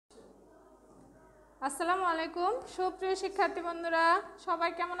আসসালামু আলাইকুম সুপ্রিয় শিক্ষার্থী বন্ধুরা, সবাই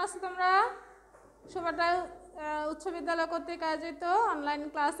কেমন আছো তোমরা? সুবাটা উচ্চ বিদ্যালয় কর্তৃক আয়োজিত অনলাইন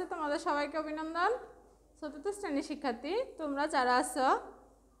ক্লাসে তোমাদের সবাইকে অভিনন্দন। চতুর্থ শ্রেণীর শিক্ষার্থী তোমরা যারা আছো,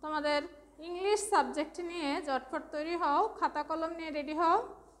 তোমাদের ইংলিশ সাবজেক্ট নিয়ে জটফট তৈরি হও, খাতা কলম নিয়ে রেডি হও।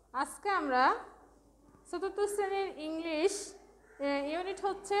 আজকে আমরা চতুর্থ শ্রেণীর ইংলিশ ইউনিট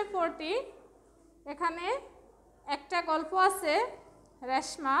হচ্ছে 40। এখানে একটা গল্প আছে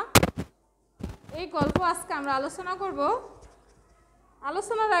রেশমা। এই গল্প আজকে আমরা আলোচনা করব।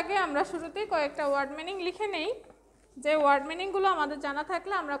 আলোচনার আগে আমরা শুরুতেই কয়েকটা ওয়ার্ড মিনিং লিখে নেই, যে ওয়ার্ড মিনিংগুলো আমাদের জানা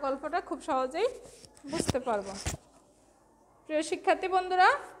থাকলে আমরা গল্পটা খুব সহজেই বুঝতে পারব। প্রিয় শিক্ষার্থী বন্ধুরা,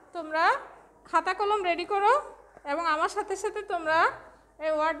 তোমরা খাতা কলম রেডি করো এবং আমার সাথে সাথে তোমরা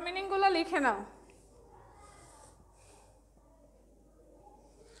এই ওয়ার্ড মিনিংগুলো লিখে নাও।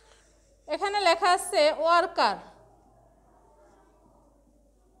 এখানে লেখা আছে ওয়ার্কার।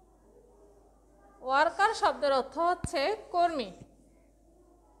 ওয়ার্কার শব্দের অর্থ হচ্ছে কর্মী,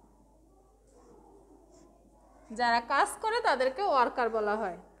 যারা কাজ করে তাদেরকে ওয়ার্কার বলা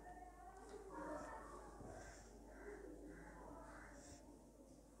হয়।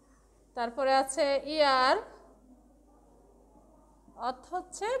 তারপরে আছে ইয়ার, অর্থ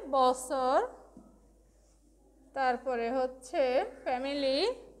হচ্ছে বছর। তারপরে হচ্ছে ফ্যামিলি,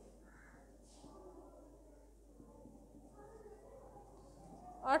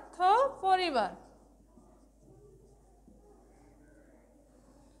 অর্থ পরিবার।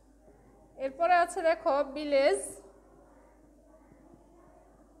 এরপরে আছে দেখো ভিলেজ,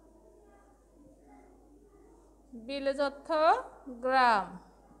 ভিলেজ অর্থ গ্রাম।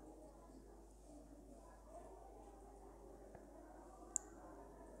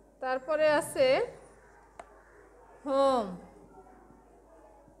 তারপরে আছে হোম,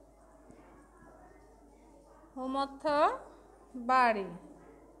 হোম অর্থ বাড়ি।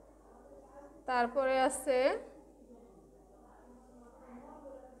 তারপরে আছে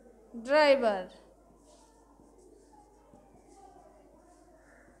ড্রাইভার,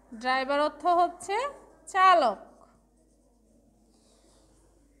 ড্রাইভার অর্থ হচ্ছে চালক।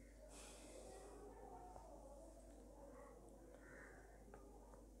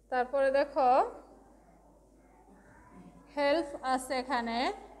 তারপরে দেখো হেল্প আছে এখানে।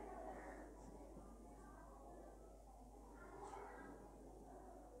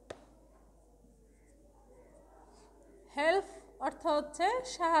 হেল্প অর্থ হচ্ছে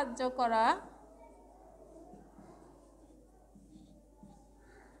সাহায্য করা।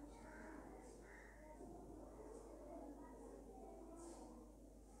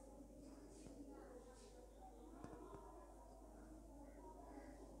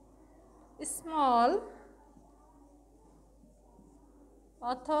 স্মল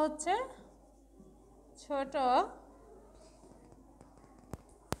অর্থ হচ্ছে ছোট।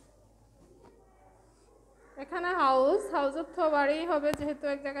 এখানে হাউস, হাউস অর্থ বাড়ি হবে যেহেতু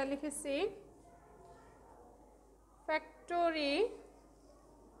এক জায়গায় লিখেছি। ফ্যাক্টরি,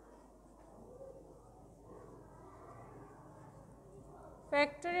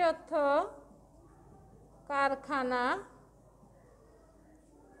 ফ্যাক্টরি অর্থ কারখানা।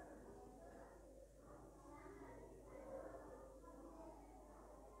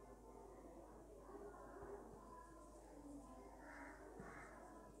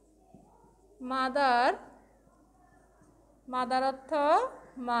 মাদার, মাদার অর্থ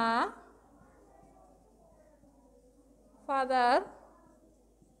মা। ফাদার,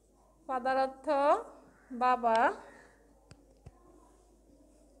 ফাদার অর্থ বাবা।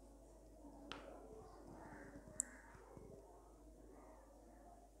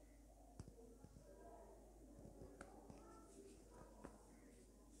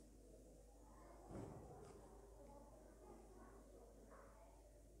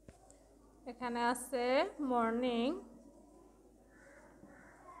 এখানে আছে মর্নিং,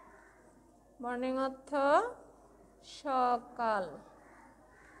 মর্নিং অর্থ সকাল।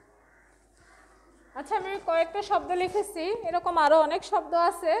 আচ্ছা, আমি কয়েকটা শব্দ লিখেছি, এরকম আরো অনেক শব্দ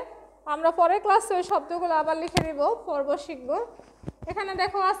আছে। আমরা পরের ক্লাসে ওই শব্দগুলো আবার লিখে নিব, পর্ব শিখব। এখানে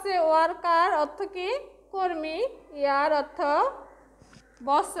দেখো আছে ওয়ার্কার অর্থ কি? কর্মী। ইয়ার অর্থ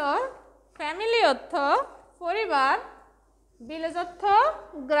বছর। ফ্যামিলি অর্থ পরিবার। ভিলেজ অর্থ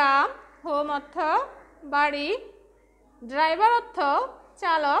গ্রাম। হোম অর্থ বাড়ি। ড্রাইভার অর্থ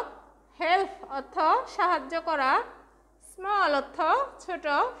চালক। হেল্প অর্থ সাহায্য করা। স্মল অর্থ ছোট।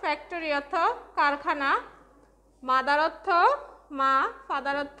 ফ্যাক্টরি অর্থ কারখানা। মাদার অর্থ মা।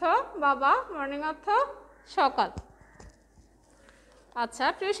 ফাদার অর্থ বাবা। মর্নিং অর্থ সকাল। আচ্ছা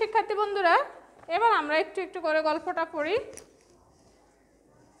প্রিয় শিক্ষার্থী বন্ধুরা, এবার আমরা একটু একটু করে গল্পটা পড়ি।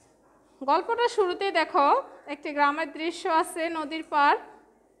 গল্পটা শুরুতেই দেখো একটি গ্রামের দৃশ্য আছে, নদীর পার।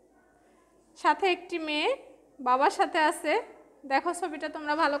 সাথে একটি মেয়ে বাবার সাথে আছে। দেখো ছবিটা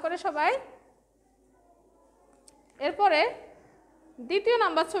তোমরা ভালো করে সবাই। এরপরে দ্বিতীয়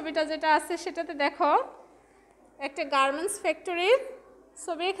নাম্বার ছবিটা যেটা আছে সেটাতে দেখো একটা গার্মেন্টস ফ্যাক্টরির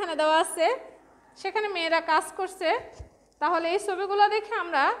ছবি এখানে দেওয়া আছে, সেখানে মেয়েরা কাজ করছে। তাহলে এই ছবিগুলো দেখে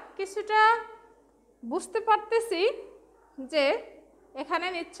আমরা কিছুটা বুঝতে পারতেছি যে এখানে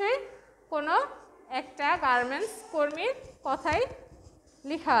নিশ্চয়ই কোনো একটা গার্মেন্টস কর্মীর কথাই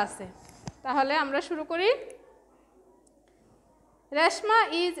লেখা আছে। তাহলে আমরা শুরু করি। Reshma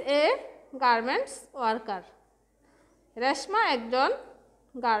is a garments worker. Reshma একজন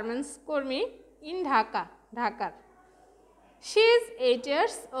গার্মেন্টস কর্মী ইন ঢাকা, ঢাকার। শি ইজ 8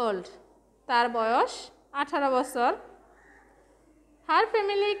 years old, তার বয়স 18 বছর। Her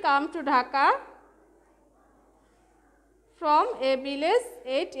family come to Dhaka from a village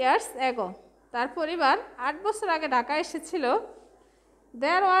 8 years ago, তার পরিবার 8 বছর আগে ঢাকা এসেছিল।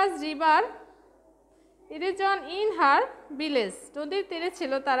 দেয়ার ওয়াজ river erosion in her village, নদীর তীরে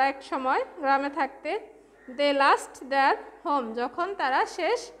ছিল তারা এক সময় গ্রামে থাকতে। দে লাস্ট দেয়ার হোম, যখন তারা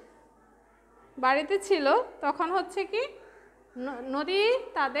শেষ বাড়িতে ছিল তখন হচ্ছে কি নদী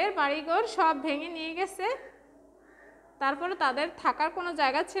তাদের বাড়িঘর সব ভেঙে নিয়ে গেছে। তারপরে তাদের থাকার কোনো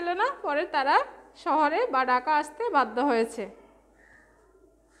জায়গা ছিল না, পরে তারা শহরে বা ঢাকা আসতে বাধ্য হয়েছে।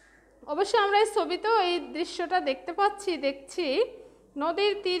 অবশ্য আমরা এই ছবিতেও এই দৃশ্যটা দেখছি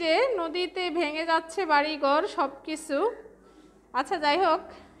নদীর তীরে, নদীতে ভেঙে যাচ্ছে বাড়িঘর সব কিছু। আচ্ছা যাই হোক,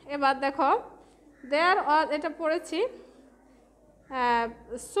 এবার দেখো দেয়ার এটা পড়েছি।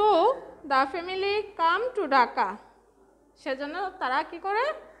 So the family come to Dhaka, সেজন্য তারা কি করে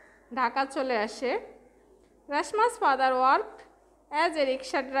ঢাকা চলে আসে। Reshma's father worked as a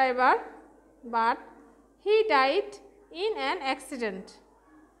rickshaw driver but he died in an accident.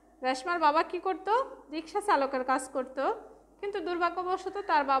 রেশমার বাবা কি করত? রিক্সা চালকের কাজ করত, কিন্তু দুর্ভাগ্যবশত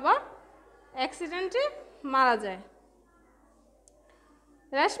তার বাবা অ্যাক্সিডেন্টে মারা যায়।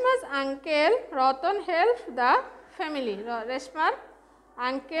 Reshma's uncle Ratan help the family. রেশমার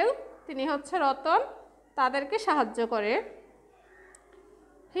uncle তিনি হচ্ছে রতন, তাদেরকে সাহায্য করে।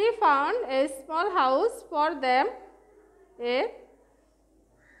 He found a small house for them এ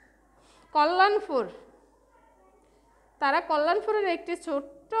কল্যাণপুর, তারা কল্যাণপুরের একটি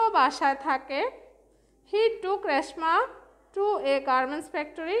ছোট্ট বাসায় থাকে। হি টুক Reshma two A garments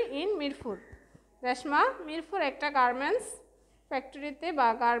factory in Mirpur. Reshma Mirpur একটা গার্মেন্টস ফ্যাক্টরিতে বা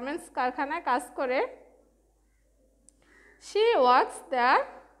গার্মেন্টস কারখানায় কাজ করে। She works there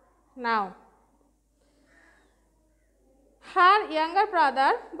now. Her younger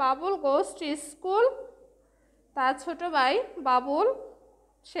brother Babul goes to school. তার ছোট ভাই বাবুল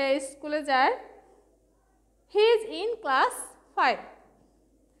সে স্কুলে যায়। হি ইজ ইন ক্লাস 5,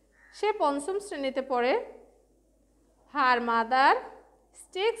 সে 5ম শ্রেণীতে পড়ে। হার মাদার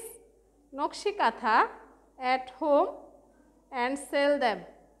স্টিক্স নকশি কাঁথা at home and sell them.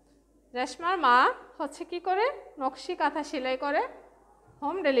 রেশমার মা হচ্ছে কি করে নকশি কাঁথা সেলাই করে,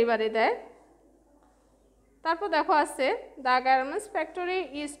 হোম ডেলিভারি দেয়। তারপর দেখো আছে the garments factory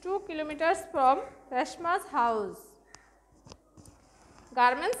is 2 kilometers from Reshma's house.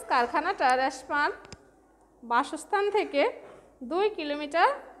 Garments কারখানাটা রেশমার বাসস্থান থেকে 2 কিলোমিটার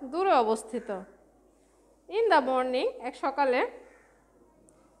দূরে অবস্থিত। ইন দ্য মর্নিং, এক সকালে,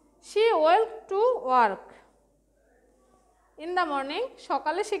 she well to work. In the morning,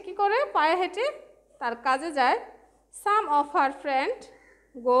 সকালে সে কী করে পায়ে হেঁটে তার কাজে যায়। সাম of her friend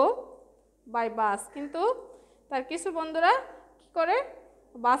go by bus, কিন্তু তার কিছু বন্ধুরা কী করে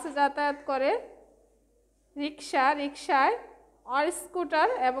বাসে যাতায়াত করে, রিক্সায় আর স্কুটার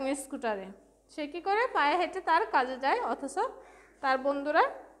এবং স্কুটারে। সে কী করে পায়ে হেঁটে তার কাজে যায়, অথচ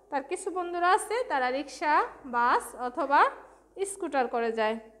তার কিছু বন্ধুরা আছে তারা রিক্সা, বাস অথবা স্কুটার করে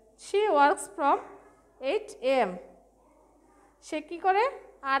যায়। শি ওয়ার্কস ফ্রম 8 AM, সে কী করে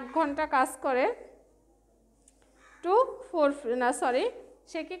 8 ঘন্টা কাজ করে।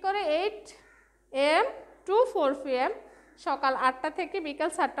 সে কী করে 8 AM to 4 PM, সকাল 8টা থেকে বিকাল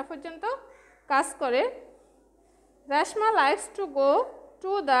 7টা পর্যন্ত কাজ করে। Reshma likes to go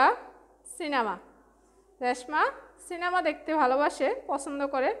to the cinema. Reshma cinema দেখতে ভালোবাসে, পছন্দ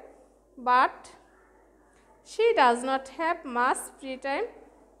করে। But she does not have much free time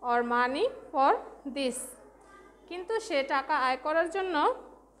or money for this, কিন্তু সে টাকা আয় করার জন্য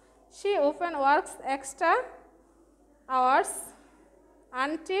she open works extra hours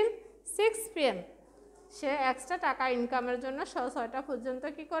until 6 PM, say extra টাকা ইনকামের জন্য 6টা পর্যন্ত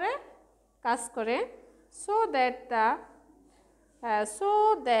কী করে কাজ করে। so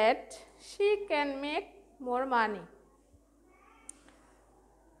that she can make more money.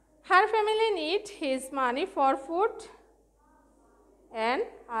 Her family need his money for food and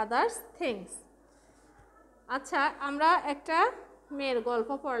others things. আচ্ছা, আমরা একটা মেয়ের গল্প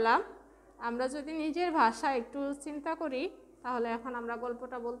পড়লাম। আমরা যদি নিজের ভাষা একটু চিন্তা করি তাহলে এখন আমরা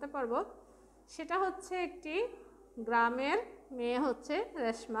গল্পটা বলতে পারবো। সেটা হচ্ছে একটি গ্রামের মেয়ে হচ্ছে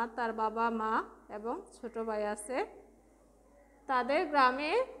রেশমা, তার বাবা মা এবং ছোট ভাই আছে। তাদের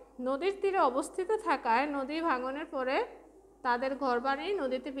গ্রামে নদীর তীরে অবস্থিত থাকায় নদী ভাঙনের পরে তাদের ঘরবাড়ি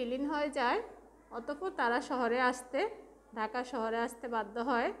নদীতে বিলীন হয়ে যায়। অতঃপর তারা ঢাকা শহরে আসতে বাধ্য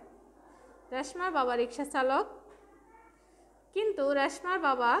হয়। রেশমার বাবা রিক্সা চালক, কিন্তু রেশমার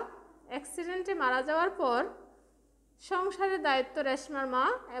বাবা অ্যাক্সিডেন্টে মারা যাওয়ার পর সংসারের দায়িত্ব রেশমার মা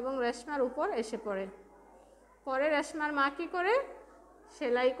এবং রেশমার উপর এসে পড়ে। পরে রেশমার মা কী করে,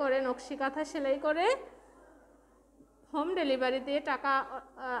 সেলাই করে, নকশি কাঁথা সেলাই করে, হোম ডেলিভারি দিয়ে টাকা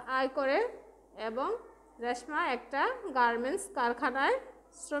আয় করে এবং রেশমা একটা গার্মেন্টস কারখানায়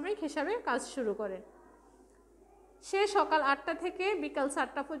শ্রমিক হিসাবে কাজ শুরু করে। সে সকাল 8টা থেকে বিকাল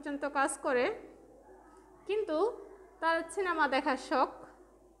 4টা পর্যন্ত কাজ করে, কিন্তু তার সিনেমা দেখার শখ,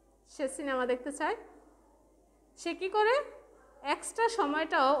 সে সিনেমা দেখতে চায়। সে কী করে, এক্সট্রা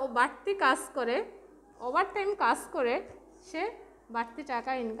সময়টাও বাড়তি কাজ করে, ওভারটাইম কাজ করে সে বাড়তি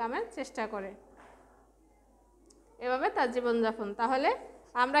টাকা ইনকামের চেষ্টা করে। এভাবে তার জীবনযাপন। তাহলে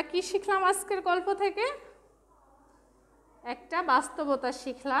আমরা কি শিখলাম আজকের গল্প থেকে? একটা বাস্তবতা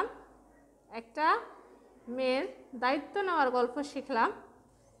শিখলাম, একটা মেয়ের দায়িত্ব নেওয়ার গল্প শিখলাম।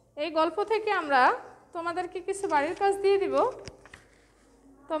 এই গল্প থেকে আমরা তোমাদেরকে কিছু বাড়ির কাজ দিয়ে দিব,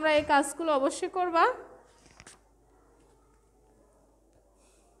 তোমরা এই কাজগুলো অবশ্যই করবা।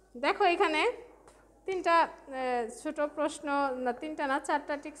 দেখো এখানে 3টা ছোট প্রশ্ন, না 3টা না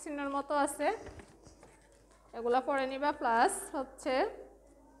 4টা টিক চিহ্নের মতো আছে, এগুলো পড়ে নিবা। প্লাস হচ্ছে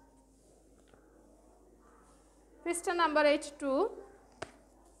পৃষ্ঠা নাম্বার 82,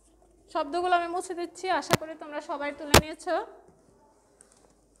 শব্দগুলো আমি মুছে দিচ্ছি, আশা করি তোমরা সবাই তুলে নিয়েছো।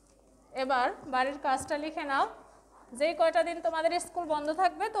 এবার বাড়ির কাজটা লিখে নাও। যেই কয়টা দিন তোমাদের স্কুল বন্ধ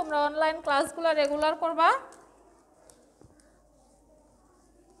থাকবে তোমরা অনলাইন ক্লাসগুলো রেগুলার করবা।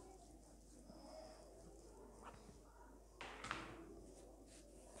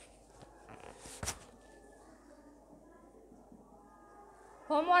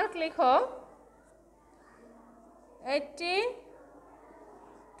 হোমওয়ার্ক লিখো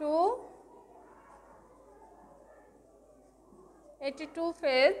 82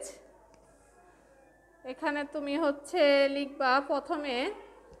 পেজ। এখানে তুমি হচ্ছে লিখবা প্রথমে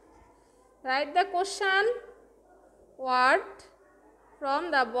write the question word from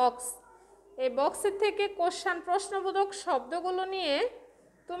the box. এই বক্সের থেকে কোশ্চেন প্রশ্নবোধক শব্দগুলো নিয়ে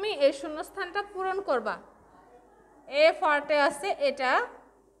তুমি এই শূন্যস্থানটা পূরণ করবা। এ পার্টে আছে এটা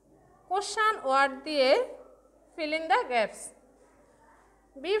কোশ্চেন ওয়ার্ড দিয়ে fill in the gaps.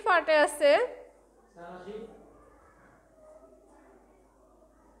 B পার্টে আছে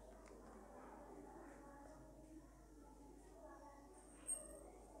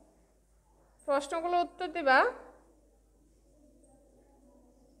প্রশ্নগুলো উত্তর দিবা।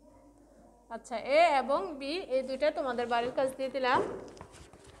 আচ্ছা, এ এবং বি এই দুইটা তোমাদের বাড়ির কাজ দিয়ে দিলাম।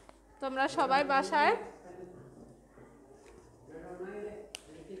 তোমরা সবাই বাসায়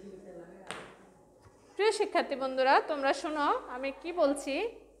প্রিয় শিক্ষার্থী বন্ধুরা, তোমরা শোনো আমি কি বলছি।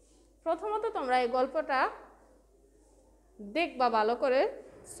 প্রথমত তোমরা এই গল্পটা দেখবা, ভালো করে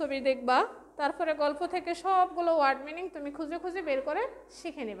ছবি দেখবা, তারপরে গল্প থেকে সবগুলো ওয়ার্ড মিনিং তুমি খুঁজে খুঁজে বের করে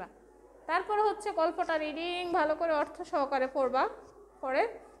শিখে নিবা। তারপরে হচ্ছে গল্পটা রিডিং ভালো করে অর্থ সহকারে পড়বা, পড়ে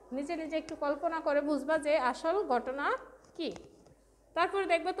নিজে নিজে একটু কল্পনা করে বুঝবা যে আসল ঘটনা কি। তারপরে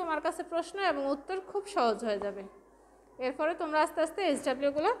দেখবে তোমার কাছে প্রশ্ন এবং উত্তর খুব সহজ হয়ে যাবে। এরপরে তোমরা আস্তে আস্তে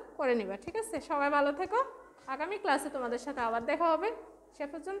SWগুলো করে নিবা। ঠিক আছে, সবাই ভালো থেকো। আগামী ক্লাসে তোমাদের সাথে আবার দেখা হবে। সে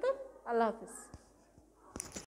পর্যন্ত আল্লাহ হাফিজ।